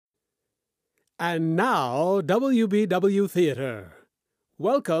And now, WBW Theater.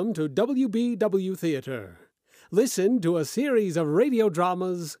 Welcome to WBW Theater. Listen to a series of radio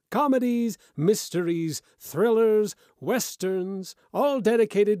dramas, comedies, mysteries, thrillers, westerns, all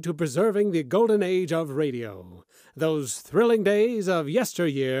dedicated to preserving the golden age of radio. Those thrilling days of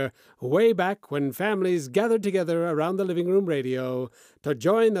yesteryear, way back when families gathered together around the living room radio to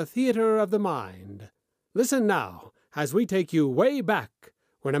join the theater of the mind. Listen now as we take you way back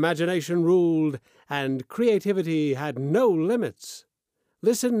when imagination ruled and creativity had no limits.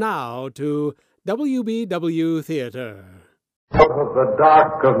 Listen now to WBW Theater. Out of the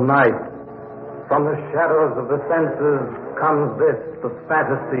dark of night, from the shadows of the senses, comes this, the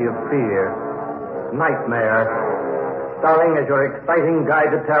fantasy of fear, Nightmare, starring as your exciting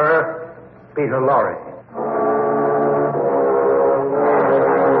guide to terror, Peter Lorre.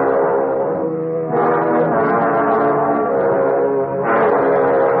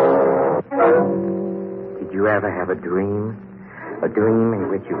 Did you ever have a dream? A dream in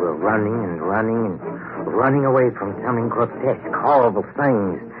which you were running away from something grotesque, horrible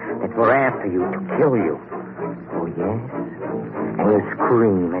things that were after you to kill you. Oh, yes? And you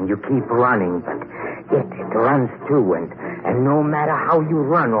scream and you keep running, but yet it runs too, and no matter how you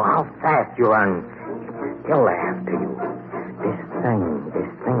run or how fast you run, it's still after you. This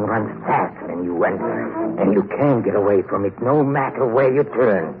thing runs faster than you, and you can't get away from it no matter where you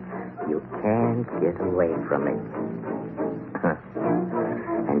turn. You can't get away from it.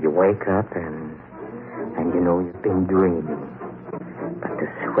 And you wake up and you know you've been dreaming. But the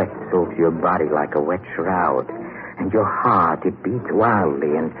sweat soaks your body like a wet shroud. And your heart, it beats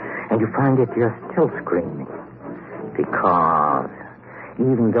wildly. And you find that you're still screaming. Because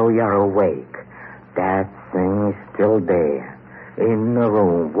even though you're awake, that thing is still there. In the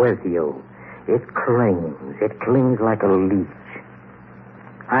room with you. It clings like a leech.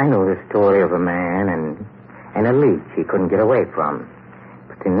 I know the story of a man and a leech he couldn't get away from.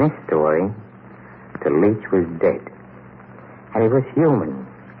 But in this story, the leech was dead. And he was human.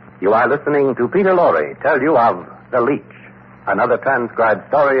 You are listening to Peter Lorre tell you of The Leech, another transcribed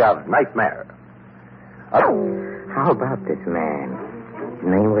story of Nightmare. How about this man? His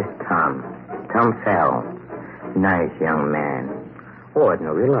name was Tom. Tom Farrell. Nice young man.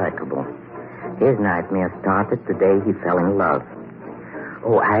 Ordinary, likable. His nightmare started the day he fell in love.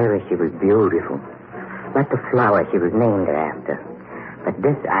 Oh, Iris, she was beautiful. Like the flower she was named after. But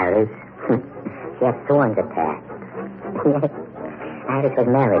this Iris, she had thorns attached. Iris was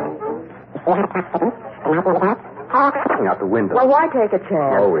married. She had a accident. Can I think about? Looking out the window. Well, why take a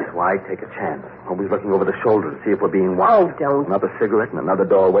chance? Always, why take a chance? Always looking over the shoulder to see if we're being watched. Oh, don't. Another cigarette and another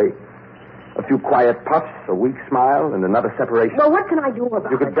doorway. A few quiet puffs, a weak smile, and another separation. Well, what can I do about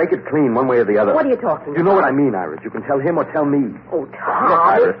it? You could break it clean one way or the other. What are you talking about? You know what I mean, Iris. You can tell him or tell me. Oh, Look,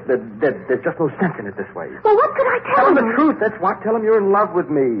 Tom. Iris, there's just no sense in it this way. Well, what could I Tell tell him the truth, that's what. Tell him you're in love with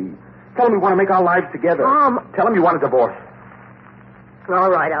me. Tell him we want to make our lives together. Tom. Tell him you want a divorce.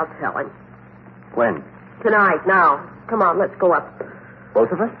 All right, I'll tell him. When? Tonight, now. Come on, let's go up.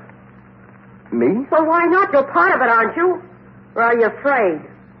 Both of us? Me? Well, why not? You're part of it, aren't you? Or are you afraid?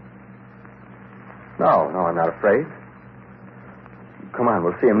 No, I'm not afraid. Come on,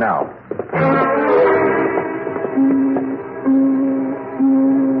 we'll see him now.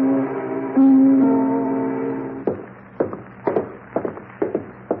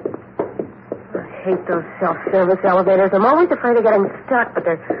 I hate those self-service elevators. I'm always afraid of getting stuck, but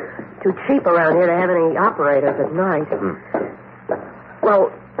they're too cheap around here to have any operators at night.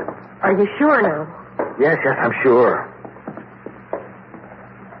 Well, are you sure now? Yes, I'm sure.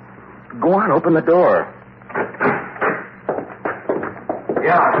 Go on, open the door.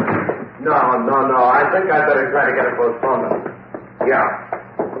 Yeah. No. I think I'd better try to get a postponement.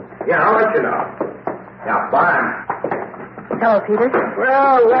 Yeah, I'll let you know. Yeah, bye. Hello, Peter.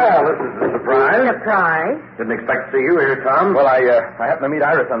 Well, this is a surprise. Surprise? Didn't expect to see you here, Tom. Well, I happened to meet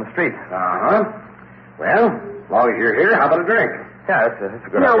Iris on the street. Uh-huh. Well, as long as you're here, how about a drink? Yeah, that's a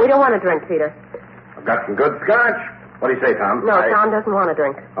good No, idea. we don't want to drink, Peter. I've got some good scotch. What do you say, Tom? No, Tom doesn't want to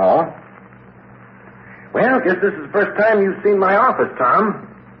drink. Oh? Well, guess this is the first time you've seen my office, Tom.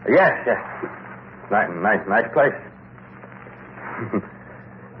 Yes. Nice place.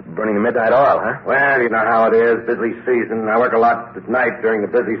 Burning the midnight oil, huh? Well, you know how it is. Busy season. I work a lot at night during the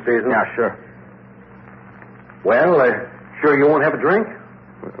busy season. Yeah, sure. Well, sure you won't have a drink?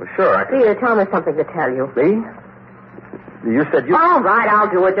 Well, sure, I can... Peter, Tom has something to tell you. Me? You said you... All right, I'll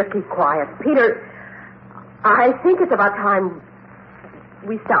do it. Just keep quiet. Peter, I think it's about time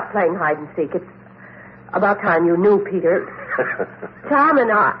we stopped playing hide and seek. It's about time you knew, Peter. Tom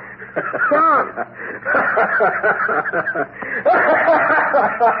and I... Tom.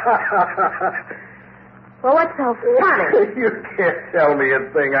 Well, what's so funny? You can't tell me a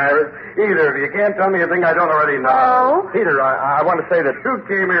thing, Iris. Either of you can't tell me a thing I don't already know. Oh? Peter, I want to say that you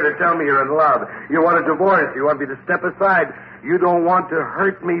came here to tell me you're in love. You want a divorce. You want me to step aside. You don't want to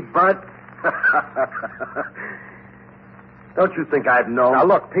hurt me, but... Don't you think I've known? Now,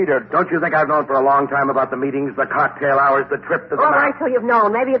 look, Peter, don't you think I've known for a long time about the meetings, the cocktail hours, the trip to the... All right, so you've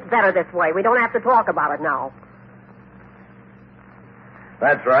known. Maybe it's better this way. We don't have to talk about it now.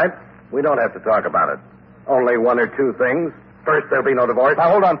 That's right. We don't have to talk about it. Only one or two things. First, there'll be no divorce.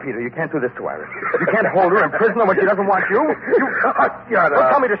 Now, hold on, Peter. You can't do this to Iris. You can't hold her in prison when she doesn't want you. Shut up. Don't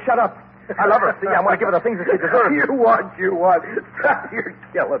tell me to shut up. I love her. See, I want to give her the things that she deserves. You want. Stop your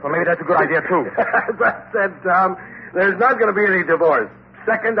killing. Well, maybe that's a good idea, too. As I said, Tom, there's not going to be any divorce.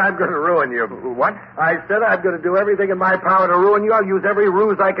 Second, I'm going to ruin you. What? I said I'm going to do everything in my power to ruin you. I'll use every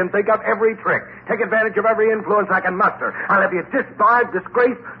ruse I can think of, every trick. Take advantage of every influence I can muster. I'll have you disbarred,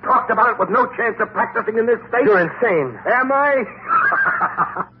 disgraced, talked about with no chance of practicing in this state. You're insane. Am I?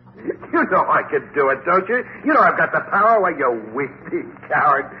 You know I can do it, don't you? You know I've got the power. Why, you weak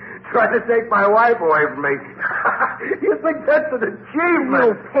coward. Trying to take my wife away from me. You think that's an achievement?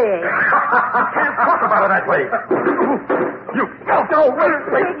 You pig. You can't talk about it that way. You. No,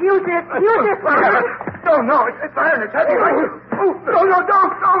 wait. Use this. No, it's iron. It's heavy. No,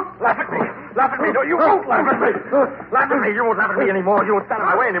 don't. Laugh at me. No, you won't laugh at me. Laugh at me. You won't laugh at me anymore. You won't stand in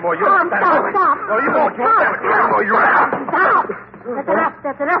my way anymore. You won't stand in my way. Stop. No, you won't. You won't stand in my way anymore. You won't. Stop.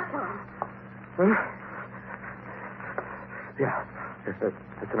 That's enough, Tom. Yeah.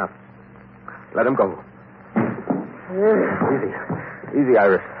 That's enough. Let him go. Easy,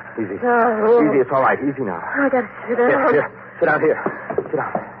 Iris. Easy. Easy, it's all right. Easy now. I got to sit down. Here. Sit down here. Sit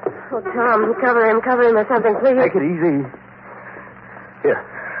down. Oh, Tom, cover him or something, please. Take it easy. Here.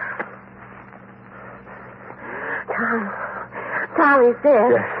 Tom, he's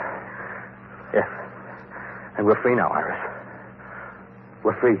dead. Yes. And we're free now, Iris.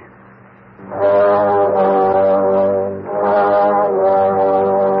 We're free.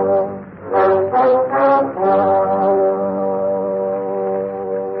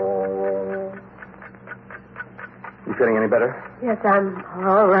 You feeling any better? Yes, I'm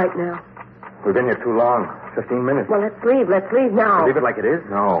all right now. We've been here too long. 15 minutes. Well, let's leave now. Leave it like it is?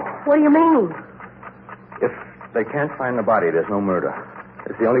 No. What do you mean? If they can't find the body, there's no murder.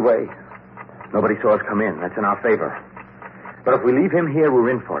 It's the only way. Nobody saw us come in. That's in our favor. But if we leave him here, we're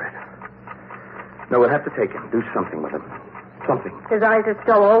in for it. No, we'll have to take him. Do something with him. Something. His eyes are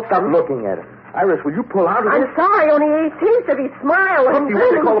still open. Stop looking at him. Iris, will you pull out of I'm this? sorry, only he seems to be smiling. Do you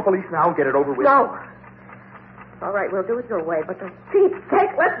want to call the police now and get it over with? No. All right, we'll do it your way, but for Pete's sake,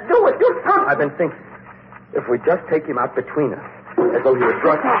 let's do it. Do something. I've been thinking. If we just take him out between us, as though he was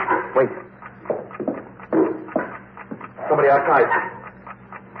drunk. Wait. Somebody outside.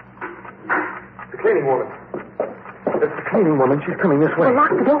 The cleaning woman. It's the cleaning woman. She's coming this way. Well,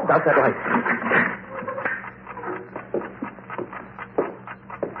 lock the door. That's that light.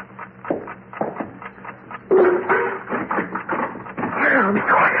 Tom,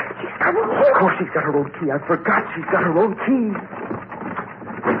 she's coming here. Of course she's got her own key. I forgot she's got her own key.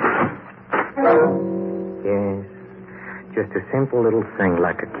 Yes, just a simple little thing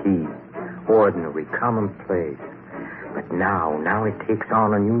like a key. Ordinary, commonplace. But now it takes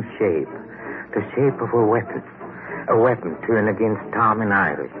on a new shape. The shape of a weapon. A weapon turned against Tom and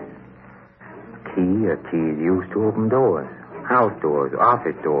Iris. A key is used to open doors. House doors,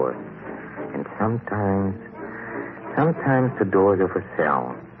 office doors. And sometimes the doors of a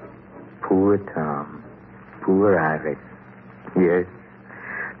cell. Poor Tom. Poor Iris. Yes,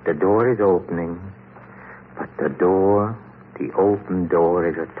 the door is opening. But the open door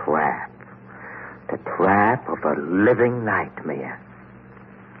is a trap. The trap of a living nightmare.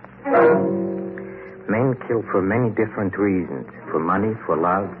 Men kill for many different reasons. For money, for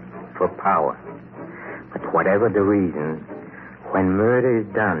love, for power. But whatever the reason, when murder is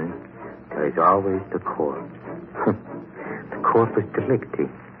done, there is always the corpse. The corpus delicti.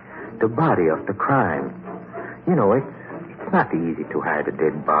 The body of the crime. You know, it's not easy to hide a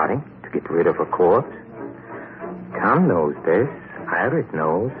dead body, to get rid of a corpse. Tom knows this. Iris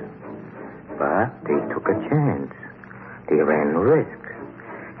knows. But they took a chance. They ran risk.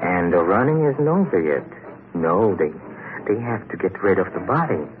 And the running isn't over yet. No, they have to get rid of the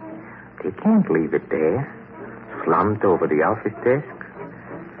body. They can't leave it there, slumped over the office desk.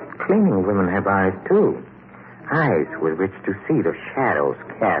 Cleaning women have eyes, too. Eyes with which to see the shadows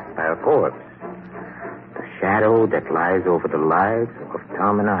cast by a corpse. The shadow that lies over the lives of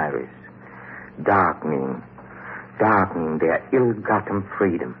Tom and Iris. Darkening their ill-gotten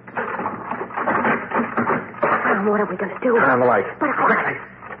freedom. Tom, what are we going to do? Turn on the light. But Quickly.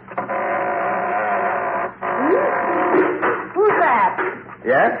 Who's that?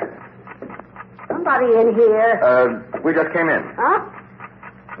 Yes? Somebody in here. We just came in. Huh?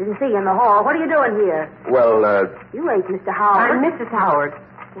 Didn't see you in the hall. What are you doing here? Well, You ain't Mr. Howard. I'm Mrs. Howard.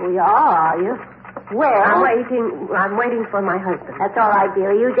 Oh, you are you? Well, I'm waiting for my husband. that's all right,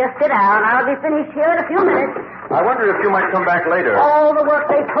 dearie. You just sit down. I'll be finished here in a few minutes. I wonder if you might come back later. All the work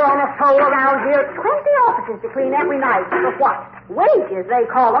they put on us whole around here. 20 offices to clean every night. For what? Wages, they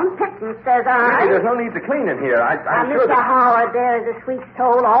call them. Pittance, says I. Hey, there's no need to clean in here. I'm Now, sure Mr. that... Howard, there is a sweet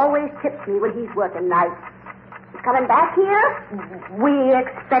soul, always tips me when he's working nights. He's coming back here? We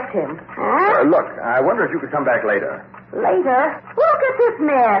expect him. Huh? Look, I wonder if you could come back later. Later? Look at this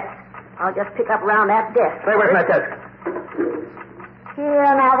mess. I'll just pick up around that desk. Stay away from that desk. Here,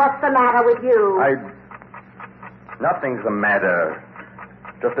 now, what's the matter with you? Nothing's the matter.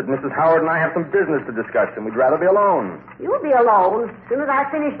 Just that Mrs. Howard and I have some business to discuss, and we'd rather be alone. You'll be alone as soon as I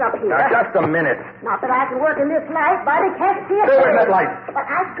finish up here. Now, just a minute. Not that I can work in this light, but I can't see it. Stay away from that light. But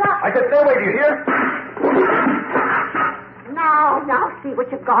I've got... I said stay away, do you hear? Now, see what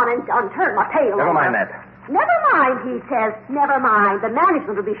you've gone and done. Turn my tail Never over. mind that. Never mind, he says. Never mind. The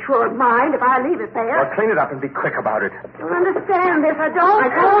management will be sure of mind if I leave it there. Well, clean it up and be quick about it. Don't understand this. I don't. I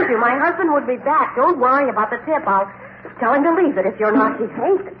told you, my husband would be back. Don't worry about the tip. I'll tell him to leave it if you're not. It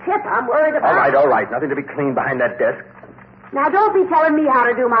ain't the tip I'm worried about. All right. Nothing to be cleaned behind that desk. Now, don't be telling me how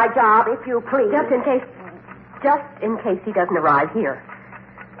to do my job, if you please. Just in case he doesn't arrive here.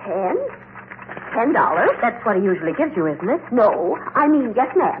 $10? That's what he usually gives you, isn't it? No, I mean, yes,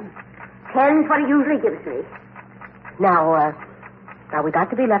 ma'am. 10's what he usually gives me. Now we got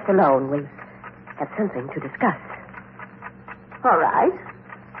to be left alone. We have something to discuss. All right,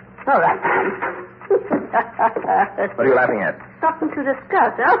 ma'am. What are you laughing at? Something to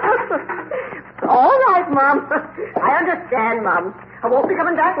discuss, huh? All right, Mom. I understand, Mom. I won't be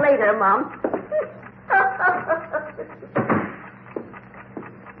coming back later, Mom.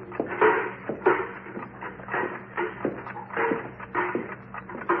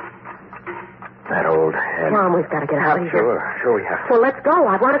 That old head. Tom, we've got to get out of here. Sure we have to. Well, let's go.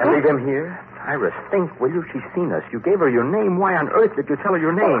 I want to And go. leave him here? Iris, think, will you? She's seen us. You gave her your name. Why on earth did you tell her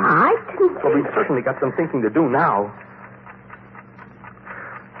your name? I didn't. Well, we've certainly got some thinking to do now.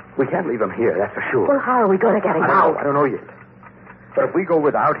 We can't leave him here, that's for sure. Well, how are we going to get him out? I don't know yet. But if we go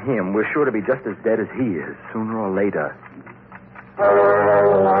without him, we're sure to be just as dead as he is, sooner or later.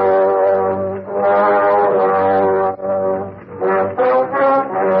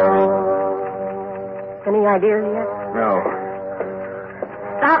 Any ideas yet? No.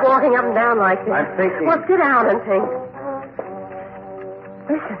 Stop walking up and down like this. I'm thinking. Well, sit down and think.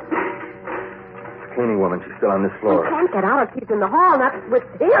 Listen, The cleaning woman, she's still on this we floor. can't get out if he's in the hall, not with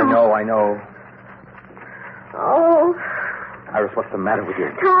him. I know. Oh, Iris, what's the matter with you?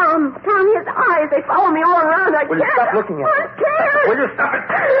 Tom, his eyes, they follow me all around. I Will you can't. stop looking at I me? can't. Will you stop it?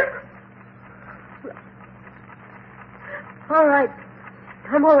 All right.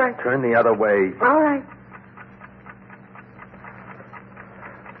 I'm all right. Turn the other way. All right.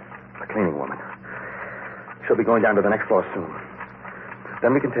 The cleaning woman. She'll be going down to the next floor soon.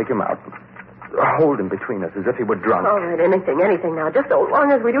 Then we can take him out. Hold him between us as if he were drunk. All right, anything now. Just so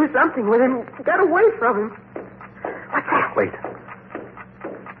long as we do something with him. Get away from him. What's that? Wait.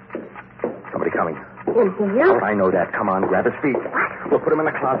 Somebody coming. In here? Oh, I know that. Come on, grab his feet. We'll put him in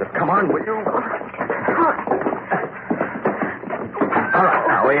the closet. Come on, will you? All right,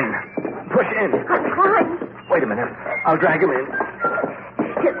 now in. Push in. I'm trying. Wait a minute. I'll drag him in. Go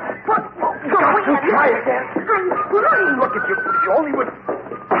away. Try it, Dan. I'm trying. Look at you. You only would.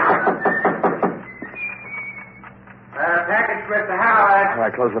 Package, Mr. Howard. All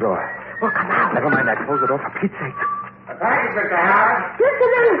right, close the door. Well, come out. Never mind that. Close the door for Pete's sake. A package, Mr. Howard. Just a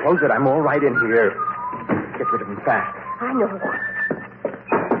minute. Close it. I'm all right in here. Get rid of him fast. I know.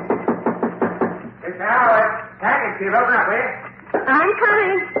 Mr. Howard, package, Chief. Open up, will you? I'm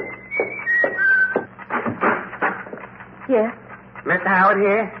coming. Yes. Mr. Howard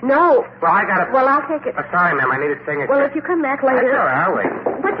here? No. Well, I got a... Well, I'll take it. Oh, sorry, ma'am. I need a signature. Well, if you come back That's later. all right. I'll wait.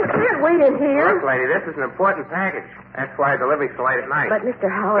 But you can't wait in here. Look, lady, this is an important package. That's why delivery's so late at night. But, Mr.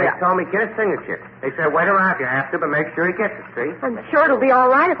 Howard, They told me get a signature. They said wait around if you have to, but make sure he gets it, see? I'm sure it'll be all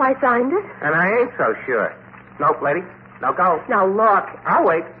right if I signed it. And I ain't so sure. Nope, lady. No go. Now, look. I'll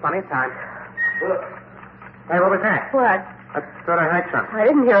wait. Plenty of time. Hey, what was that? What? I thought I heard something. I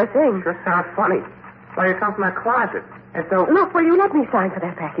didn't hear a thing. Sure sounds funny. Like it comes from that closet. As though... Look, will you let me sign for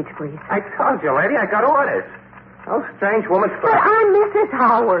that package, please? I told you, lady, I got orders. Oh, strange woman's... But I'm Mrs.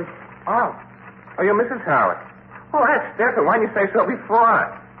 Howard. Oh, you're Mrs. Howard. Oh, that's different. Why didn't you say so before?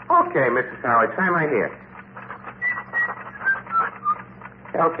 Okay, Mrs. Howard, sign right here.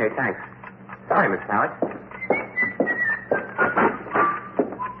 Okay, thanks. Sorry, Miss Howard.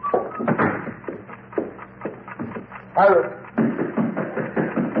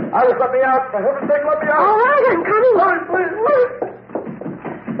 Iris, let me out. For heaven's sake, let me out. All right, I'm coming. Please, please.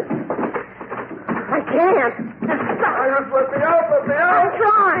 I can't. Iris, let me out. I'm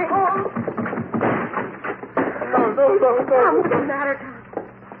trying. No. What's the matter, Tom?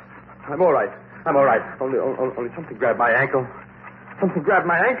 I'm all right. Only something grabbed my ankle. Something grabbed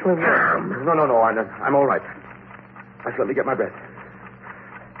my ankle. No. I'm all right. Just let me get my breath.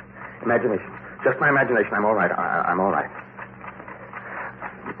 Imagination. Just my imagination. I'm all right. I'm all right.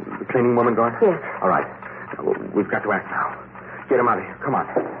 The cleaning woman gone? Yes. All right. We've got to act now. Get him out of here. Come on.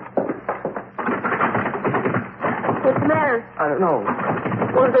 What's the matter? I don't know.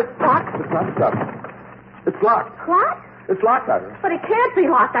 Was it locked? It's not stuck. It's locked. What? It's locked, Iris. But it can't be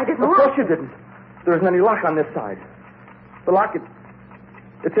locked. I didn't Of lock course you didn't. There isn't any lock on this side. The lock,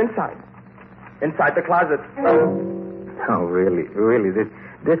 it's inside. Inside the closet. Oh, really,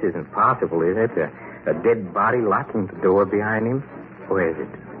 this isn't possible, is it? A dead body locking the door behind him? Or is it?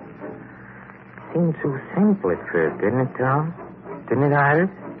 Seemed so simple at first, didn't it, Tom? Didn't it, Iris?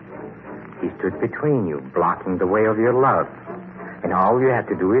 He stood between you, blocking the way of your love. And all you had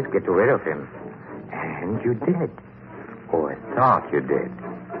to do is get rid of him. And you did. Or thought you did.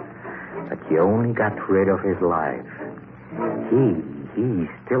 But you only got rid of his life. He's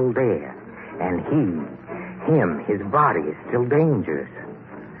still there. And his body is still dangerous.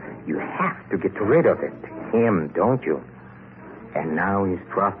 You have to get rid of it. Him, don't you? And now he's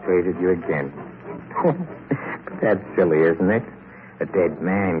prostrated you again. But that's silly, isn't it? A dead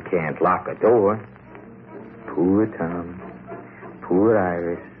man can't lock a door. Poor Tom. Poor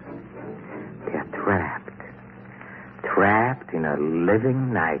Iris. They're trapped. Trapped in a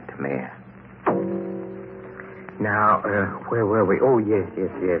living nightmare. Now, where were we? Oh, yes.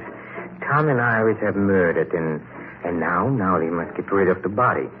 Tom and Iris have murdered, and now they must get rid of the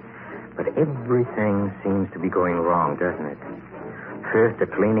body. But everything seems to be going wrong, doesn't it? First a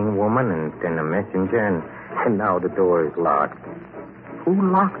cleaning woman, and then a messenger, and now the door is locked.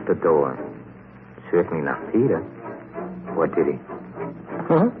 Who locked the door? Certainly not Peter. What did he?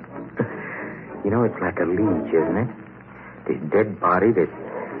 Huh? You know, it's like a leech, isn't it? This dead body, this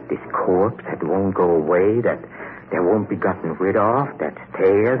corpse that won't go away, that won't be gotten rid of, that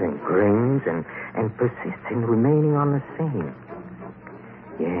stares and grins and persists in remaining on the scene.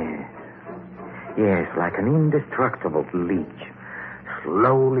 Yes, like an indestructible leech,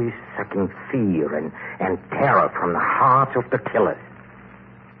 slowly sucking fear and terror from the hearts of the killers.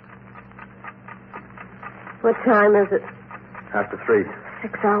 What time is it? After 3.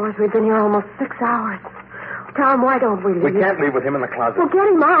 6 hours. We've been here almost 6 hours. Tom, why don't we leave? We can't leave with him in the closet. Well, get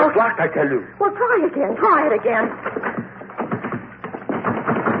him out. It's locked, I tell you. Well, try again. Try it again.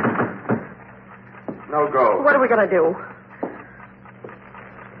 No go. What are we going to do?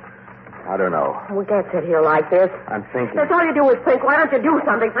 I don't know. We can't sit here like this. I'm thinking. That's all you do is think. Why don't you do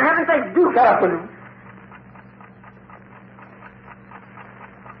something? For heaven's sake, do something.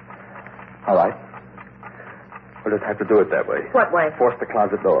 All right. We'll just have to do it that way. What way? Force the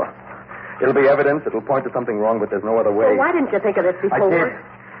closet door. It'll be evidence. It'll point to something wrong, but there's no other way. Well, why didn't you think of this I before? did.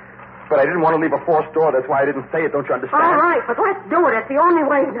 But I didn't want to leave a forced door. That's why I didn't say it. Don't you understand? All right, but let's do it. It's the only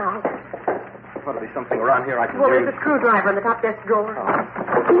way now. There's got to be something around here I can Well, use. there's a screwdriver in the top desk drawer.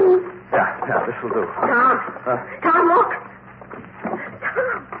 Yeah, this will do. Tom. Tom, look.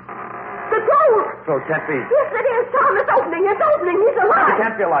 Tom. The door. No, it can't be. Yes, it is. Tom, it's opening. It's opening. He's alive. He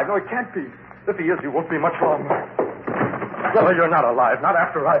can't be alive. No, he can't be. If he is, he won't be much longer. No, you're not alive. Not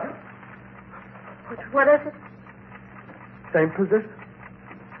after I... What is it? Same position.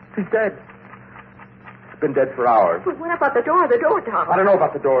 He's dead. He's been dead for hours. Well, what about the door? The door, Tom. I don't know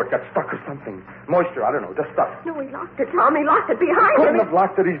about the door. It got stuck or something. Moisture, I don't know. Just stuck. No, he locked it, Tom. He locked it behind Couldn't him. have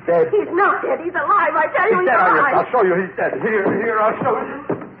locked it. He's dead. He's not dead. He's alive. I tell you, He's dead, Iris. alive. I'll show you he's dead. Here, I'll show you.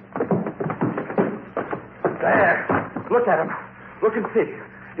 There. Look at him. Look and see.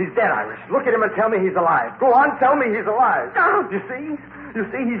 He's dead, Iris. Look at him and tell me he's alive. Go on, tell me he's alive. Tom. You see? You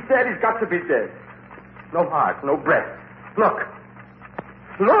see, he's dead. He's got to be dead. No heart, no breath. Look.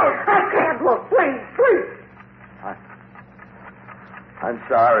 Look! I can't look. Please. I'm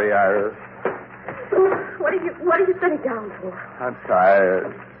sorry, Iris. What are you sitting down for? I'm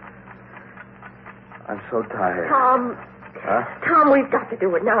tired. I'm so tired. Tom. Huh? Tom, we've got to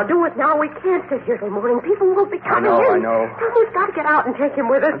do it now. Do it now. We can't sit here till morning. People will be coming in. I know. Tom, we've got to get out and take him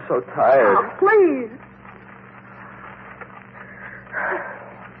with us. I'm so tired. Tom, please.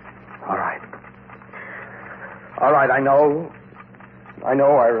 All right, I know.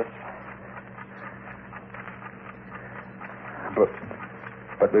 Iris.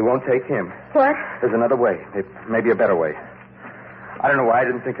 But we won't take him. What? There's another way. Maybe a better way. I don't know why I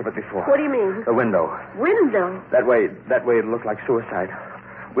didn't think of it before. What do you mean? The window. Window? That way it looked like suicide.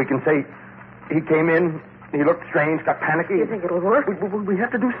 We can say he came in, he looked strange, got panicky. You think it'll work? We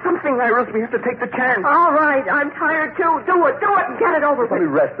have to do something, Iris. We have to take the chance. All right, I'm tired too. Do it and get it over Let me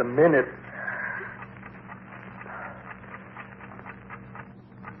with. rest a minute.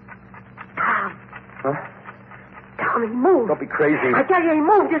 Tom. Huh? Tom, he moved. Don't be crazy. I tell you, he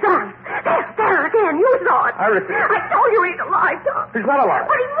moved his arm. There again. You saw it. Iris. I told you he's alive, Tom. He's not alive.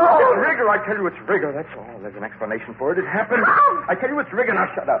 But he moved. Oh, Rigger, I tell you it's Rigger. That's all. There's an explanation for it. It happened. Tom. I tell you it's Rigger. Now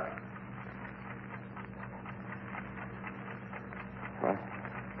shut up. Well,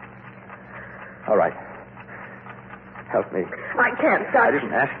 all right. Help me. I can't, I Dutch.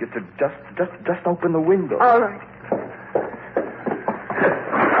 didn't ask you to just open the window. All right.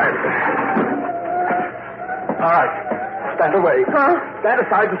 All right. Stand away. Huh? Stand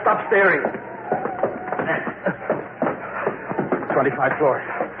aside and stop staring. 25 floors.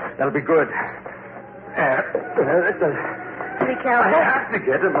 That'll be good. Be I careful. have to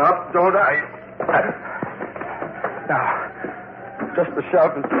get him up, don't I? Now, just the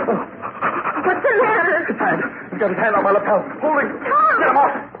shelf and... What's the matter? His hand. He's got his hand on my lapel. Holding. Tom! Get him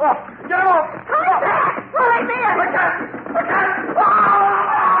off. Off. Get him off. Tom, right there. Look at it. Look at it.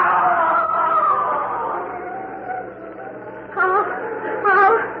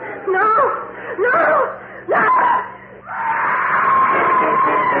 Oh, no.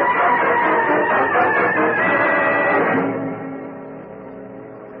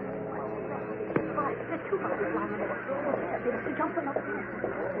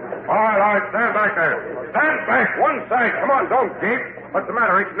 All right, stand back there. Stand back, one side. Come on, don't keep. What's the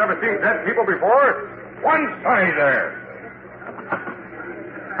matter? Ain't you never seen dead people before? One side there.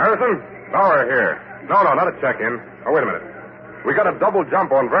 Harrison, Laura here. No, not a check-in. Oh, wait a minute. We got a double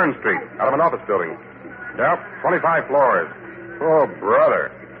jump on Vern Street out of an office building. Yep, 25 floors. Oh,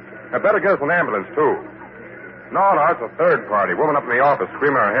 brother. I better get us an ambulance, too. No, it's a third party. Woman up in the office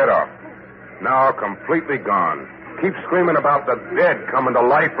screaming her head off. Now completely gone. Keep screaming about the dead coming to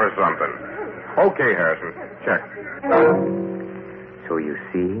life or something. Okay, Harrison. Check. So you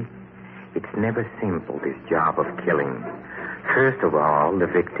see, it's never simple, this job of killing. First of all, the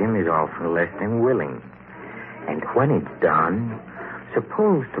victim is often less than willing. And when it's done,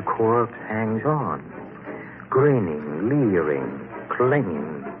 suppose the corpse hangs on, grinning, leering,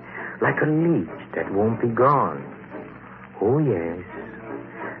 clinging, like a leech that won't be gone. Oh, yes,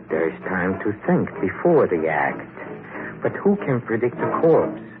 there's time to think before the act. But who can predict a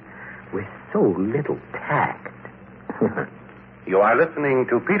corpse with so little tact? You are listening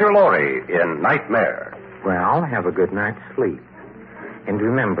to Peter Lorre in Nightmare. Well, have a good night's sleep. And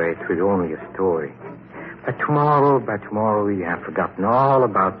remember, it was only a story. By tomorrow, you have forgotten all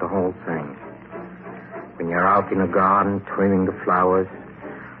about the whole thing. When you're out in the garden trimming the flowers,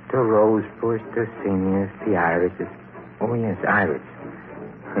 the rose bush, the zinnias, the irises. Oh, yes, iris.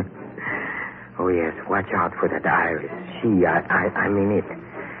 Oh, yes, watch out for that iris. I mean it.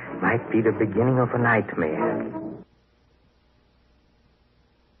 Might be the beginning of a nightmare.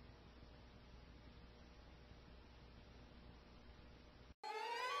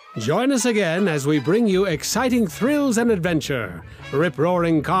 Join us again as we bring you exciting thrills and adventure,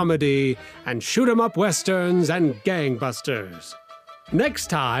 rip-roaring comedy, and shoot-'em-up westerns and gangbusters. Next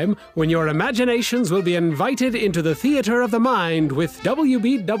time, when your imaginations will be invited into the theater of the mind with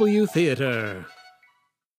WBW Theater.